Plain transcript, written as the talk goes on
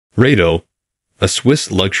Rado, a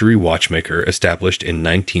Swiss luxury watchmaker established in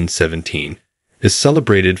 1917, is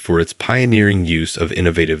celebrated for its pioneering use of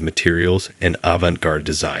innovative materials and avant-garde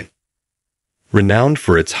design. Renowned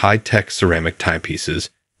for its high-tech ceramic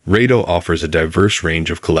timepieces, Rado offers a diverse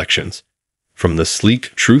range of collections, from the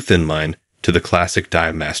sleek True Thinline to the classic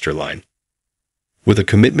DiaMaster line. With a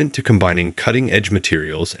commitment to combining cutting-edge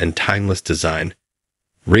materials and timeless design,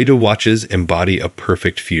 Rado watches embody a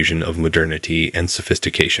perfect fusion of modernity and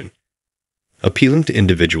sophistication, appealing to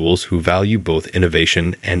individuals who value both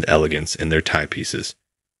innovation and elegance in their timepieces.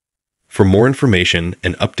 For more information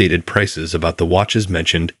and updated prices about the watches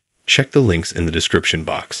mentioned, check the links in the description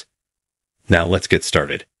box. Now let's get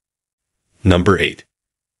started. Number 8.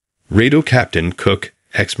 Rado Captain Cook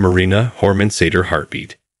x Marina Hoermanseder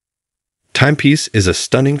Heartbeat. Timepiece is a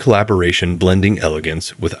stunning collaboration blending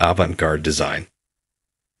elegance with avant-garde design.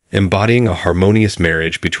 Embodying a harmonious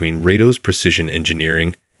marriage between Rado's precision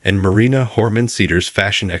engineering and Marina Hoermanseder's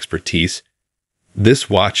fashion expertise, this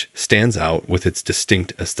watch stands out with its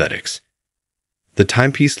distinct aesthetics. The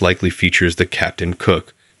timepiece likely features the Captain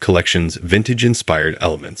Cook collection's vintage-inspired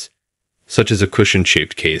elements, such as a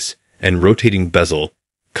cushion-shaped case and rotating bezel,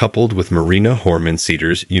 coupled with Marina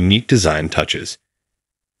Hoermanseder's unique design touches.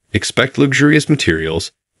 Expect luxurious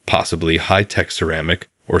materials, possibly high-tech ceramic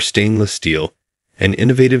or stainless steel, and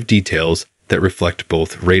innovative details that reflect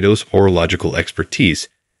both Rado's horological expertise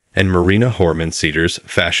and Marina Hoermanseder's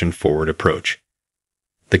fashion-forward approach.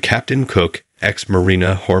 The Captain Cook x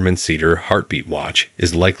Marina Hoermanseder Heartbeat watch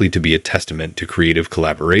is likely to be a testament to creative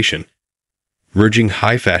collaboration, merging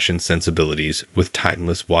high-fashion sensibilities with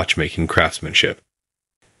timeless watchmaking craftsmanship.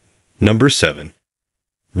 Number 7.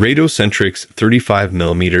 Rado Centrix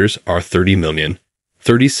 35mm R30mm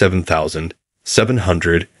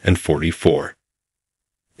 37,744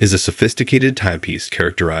 is a sophisticated timepiece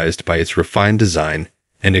characterized by its refined design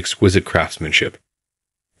and exquisite craftsmanship.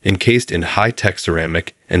 Encased in high-tech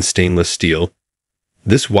ceramic and stainless steel,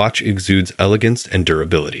 this watch exudes elegance and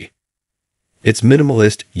durability. Its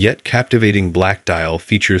minimalist yet captivating black dial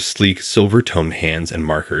features sleek silver-toned hands and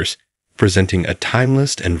markers, presenting a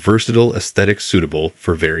timeless and versatile aesthetic suitable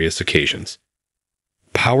for various occasions.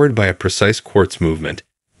 Powered by a precise quartz movement,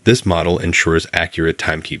 this model ensures accurate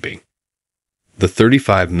timekeeping. The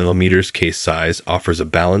 35mm case size offers a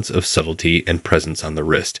balance of subtlety and presence on the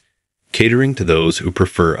wrist, catering to those who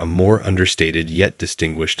prefer a more understated yet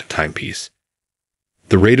distinguished timepiece.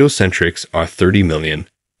 The Rado Centrix R30mm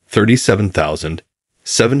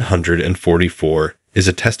 37,744 is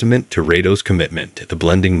a testament to Rado's commitment to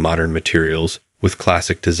blending modern materials with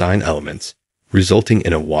classic design elements, resulting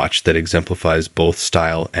in a watch that exemplifies both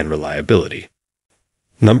style and reliability.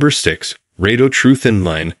 Number 6. Rado True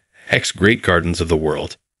Thinline x Great Gardens of the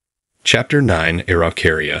World. Chapter 9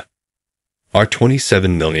 Araucaria.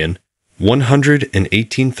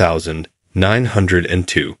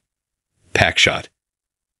 R27,118,902. Packshot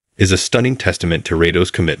is a stunning testament to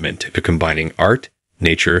Rado's commitment to combining art,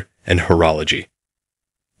 nature, and horology.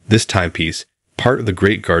 This timepiece, part of the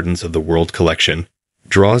Great Gardens of the World collection,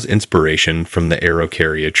 draws inspiration from the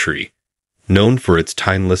Araucaria tree, known for its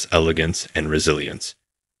timeless elegance and resilience.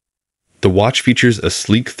 The watch features a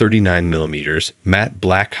sleek 39mm matte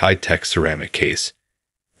black high-tech ceramic case,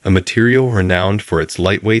 a material renowned for its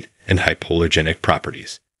lightweight and hypoallergenic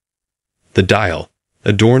properties. The dial,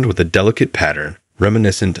 adorned with a delicate pattern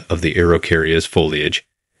reminiscent of the Araucaria's foliage,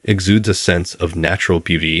 exudes a sense of natural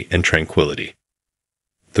beauty and tranquility.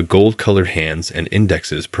 The gold-colored hands and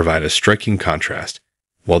indexes provide a striking contrast,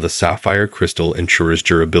 while the sapphire crystal ensures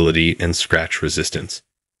durability and scratch resistance.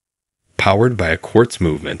 Powered by a quartz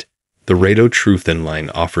movement, the Rado True Thinline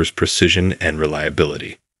offers precision and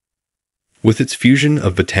reliability. With its fusion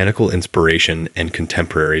of botanical inspiration and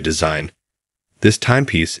contemporary design, this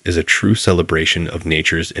timepiece is a true celebration of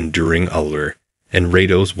nature's enduring allure and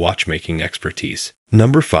Rado's watchmaking expertise.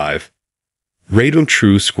 Number 5. Rado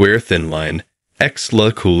True Square Thinline x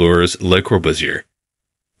Le Couleurs Le Corbusier.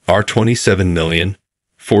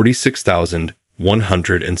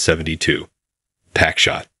 R27,046,172.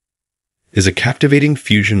 Packshot is a captivating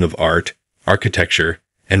fusion of art, architecture,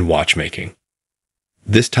 and watchmaking.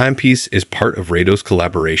 This timepiece is part of Rado's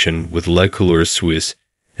collaboration with Le Couleurs Suisse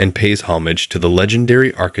and pays homage to the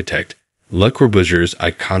legendary architect Le Corbusier's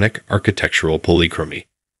iconic architectural polychromy.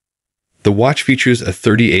 The watch features a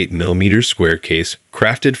 38mm square case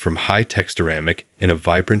crafted from high-tech ceramic in a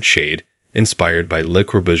vibrant shade inspired by Le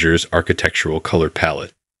Corbusier's architectural color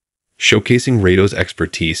palette, showcasing Rado's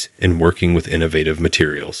expertise in working with innovative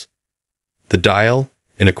materials. The dial,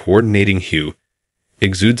 in a coordinating hue,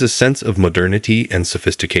 exudes a sense of modernity and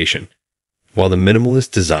sophistication, while the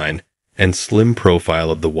minimalist design and slim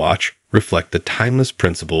profile of the watch reflect the timeless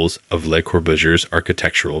principles of Le Corbusier's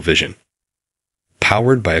architectural vision.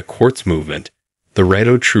 Powered by a quartz movement, the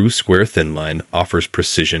Rado True Square Thin Line offers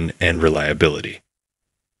precision and reliability.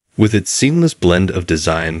 With its seamless blend of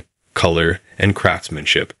design, color, and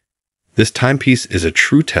craftsmanship, this timepiece is a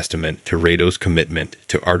true testament to Rado's commitment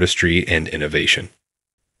to artistry and innovation.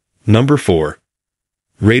 Number 4.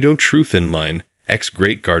 Rado True Thinline X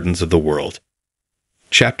Great Gardens of the World.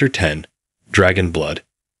 Chapter 10. Dragon Blood.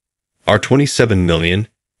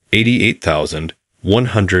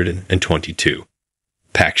 R27,088,122.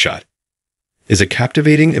 Packshot is a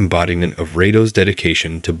captivating embodiment of Rado's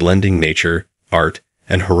dedication to blending nature, art,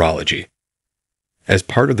 and horology. As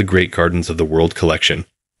part of the Great Gardens of the World collection,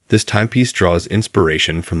 this timepiece draws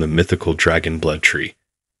inspiration from the mythical dragon blood tree,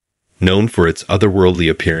 known for its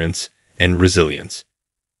otherworldly appearance and resilience.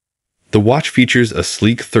 The watch features a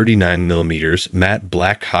sleek 39mm matte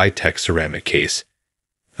black high-tech ceramic case,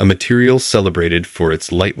 a material celebrated for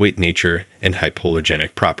its lightweight nature and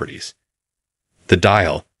hypoallergenic properties. The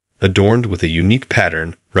dial, adorned with a unique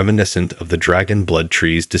pattern reminiscent of the dragon blood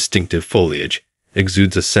tree's distinctive foliage,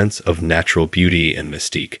 exudes a sense of natural beauty and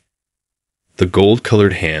mystique. The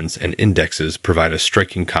gold-colored hands and indexes provide a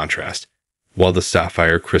striking contrast, while the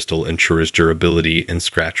sapphire crystal ensures durability and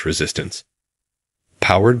scratch resistance.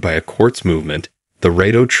 Powered by a quartz movement, the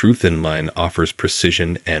Rado True Thinline offers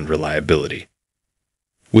precision and reliability.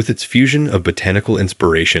 With its fusion of botanical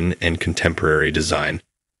inspiration and contemporary design,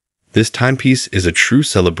 this timepiece is a true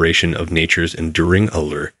celebration of nature's enduring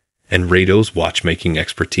allure and Rado's watchmaking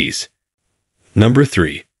expertise. Number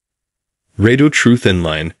 3. Rado True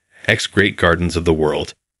Thinline X Great Gardens of the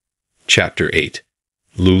World. Chapter 8.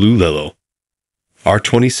 Loulu Lelo.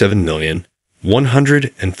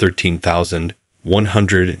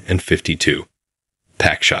 R27,113,152.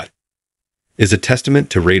 Packshot is a testament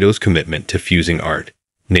to Rado's commitment to fusing art,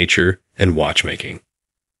 nature, and watchmaking.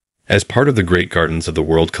 As part of the Great Gardens of the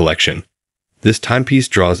World collection, this timepiece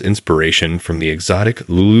draws inspiration from the exotic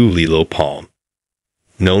Loulu lelo palm,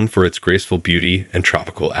 known for its graceful beauty and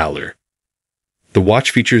tropical allure. The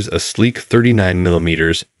watch features a sleek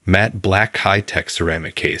 39mm matte black high-tech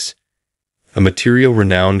ceramic case, a material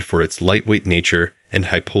renowned for its lightweight nature and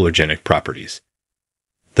hypoallergenic properties.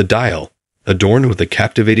 The dial, adorned with a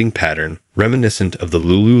captivating pattern reminiscent of the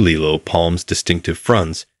Loulu lelo palm's distinctive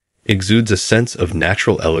fronds, exudes a sense of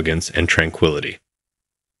natural elegance and tranquility.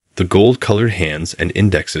 The gold-colored hands and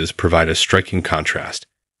indexes provide a striking contrast,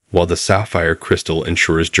 while the sapphire crystal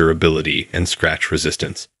ensures durability and scratch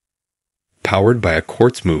resistance. Powered by a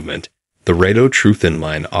quartz movement, the Rado True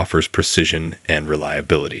Thinline offers precision and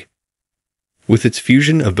reliability. With its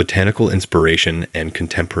fusion of botanical inspiration and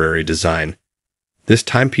contemporary design, this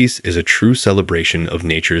timepiece is a true celebration of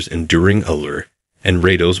nature's enduring allure and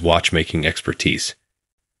Rado's watchmaking expertise.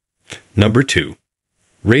 Number 2.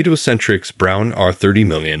 Rado Centrix Brown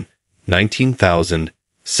R30mm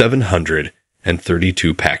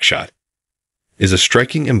 19,732 Packshot is a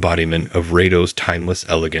striking embodiment of Rado's timeless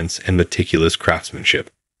elegance and meticulous craftsmanship.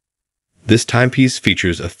 This timepiece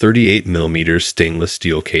features a 38mm stainless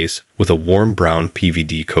steel case with a warm brown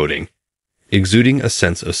PVD coating, exuding a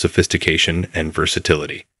sense of sophistication and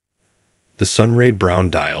versatility. The sunray brown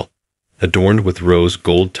dial, adorned with rose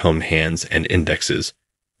gold-toned hands and indexes,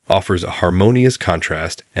 offers a harmonious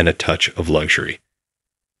contrast and a touch of luxury.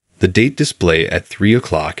 The date display at 3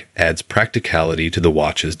 o'clock adds practicality to the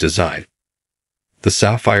watch's design. The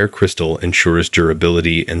sapphire crystal ensures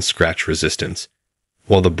durability and scratch resistance,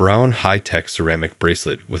 while the brown high-tech ceramic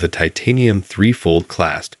bracelet with a titanium three-fold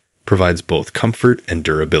clasp provides both comfort and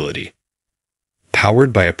durability.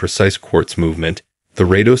 Powered by a precise quartz movement, the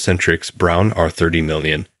Rado Centrix Brown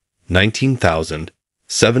R30mm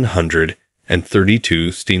 19,732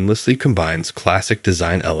 seamlessly combines classic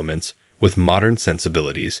design elements with modern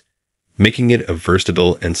sensibilities, making it a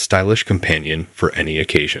versatile and stylish companion for any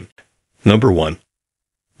occasion. Number 1.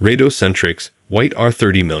 Rado Centrix White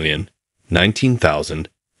R30mm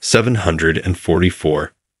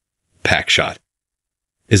 19,744 Packshot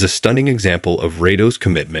is a stunning example of Rado's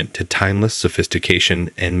commitment to timeless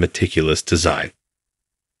sophistication and meticulous design.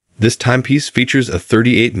 This timepiece features a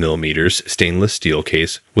 38mm stainless steel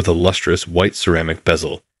case with a lustrous white ceramic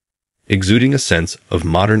bezel, exuding a sense of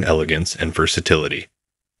modern elegance and versatility.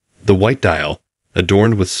 The white dial,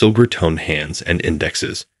 adorned with silver-toned hands and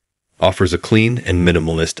indexes, offers a clean and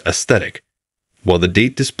minimalist aesthetic, while the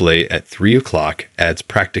date display at 3 o'clock adds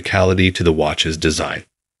practicality to the watch's design.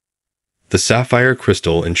 The sapphire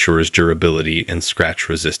crystal ensures durability and scratch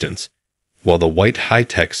resistance, while the white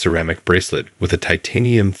high-tech ceramic bracelet with a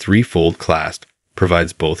titanium three-fold clasp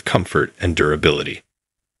provides both comfort and durability.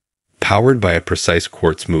 Powered by a precise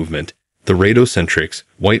quartz movement, the Rado Centrix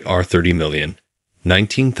White R30 million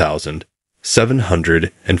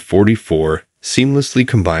 19,744 seamlessly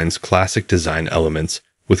combines classic design elements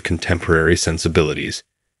with contemporary sensibilities,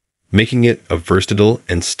 making it a versatile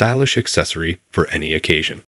and stylish accessory for any occasion.